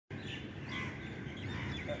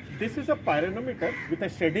This is a pyranometer with a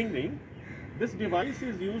shading ring. This device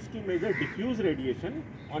is used to measure diffuse radiation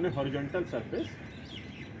on a horizontal surface.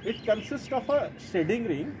 It consists of a shading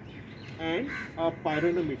ring and a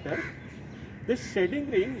pyranometer. This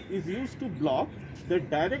shading ring is used to block the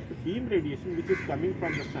direct beam radiation which is coming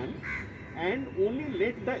from the sun, and only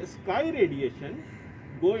let the sky radiation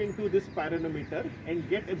go into this pyranometer and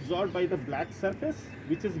get absorbed by the black surface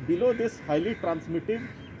which is below this highly transmittive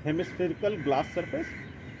hemispherical glass surface,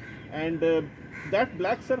 and that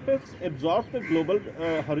black surface absorbs the global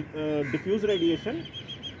diffuse radiation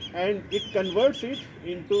and it converts it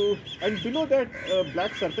into, and below that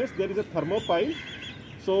black surface there is a thermopile.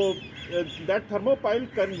 So that thermopile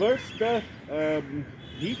converts the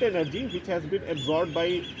heat energy which has been absorbed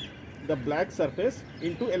by the black surface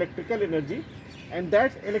into electrical energy, and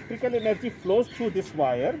that electrical energy flows through this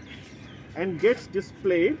wire and gets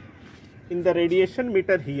displayed in the radiation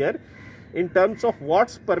meter here in terms of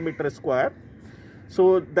watts per meter square.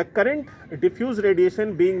 So the current diffuse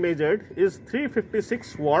radiation being measured is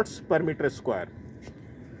 356 watts per meter square.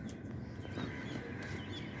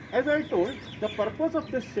 As I told, the purpose of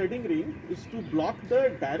this shading ring is to block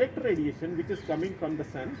the direct radiation which is coming from the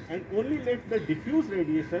sun and only let the diffuse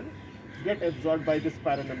radiation get absorbed by this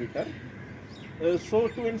pyranometer. So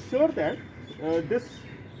to ensure that this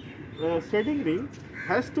shading ring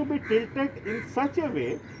has to be tilted in such a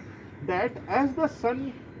way that as the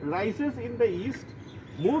sun rises in the east,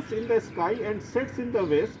 moves in the sky and sets in the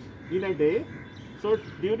west in a day, so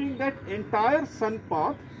during that entire sun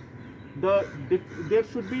path there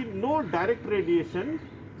should be no direct radiation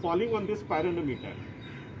falling on this pyranometer.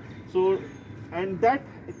 So, and that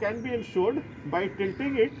can be ensured by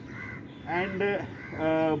tilting it,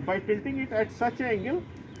 and by tilting it at such an angle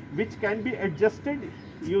which can be adjusted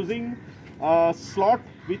using a slot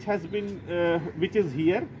which has been which is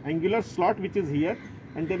here, angular slot which is here,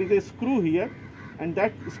 and there is a screw here, and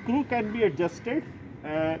that screw can be adjusted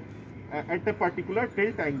at a particular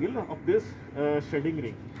tilt angle of this shading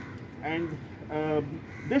ring. And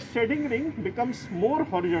this shading ring becomes more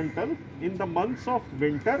horizontal in the months of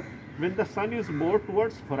winter when the sun is more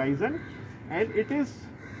towards horizon, and it is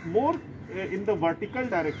more in the vertical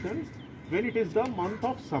direction when it is the month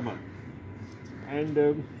of summer.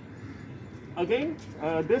 And again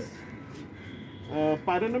this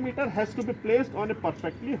pyranometer has to be placed on a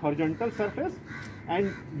perfectly horizontal surface,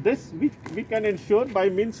 and this we can ensure by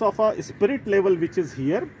means of a spirit level which is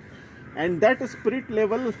here, and that spirit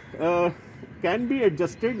level can be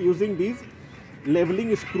adjusted using these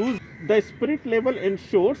leveling screws. The spirit level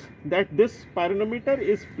ensures that this pyranometer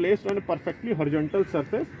is placed on a perfectly horizontal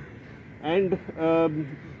surface, and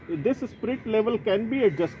this spirit level can be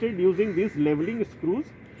adjusted using these leveling screws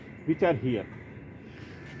which are here.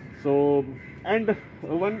 So, and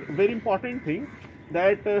one very important thing,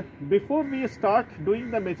 that before we start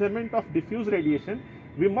doing the measurement of diffuse radiation,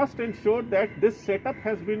 we must ensure that this setup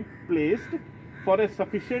has been placed for a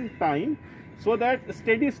sufficient time so that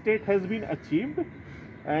steady state has been achieved.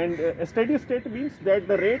 And a steady state means that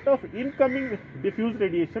the rate of incoming diffuse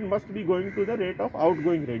radiation must be going to the rate of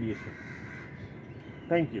outgoing radiation.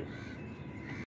 Thank you.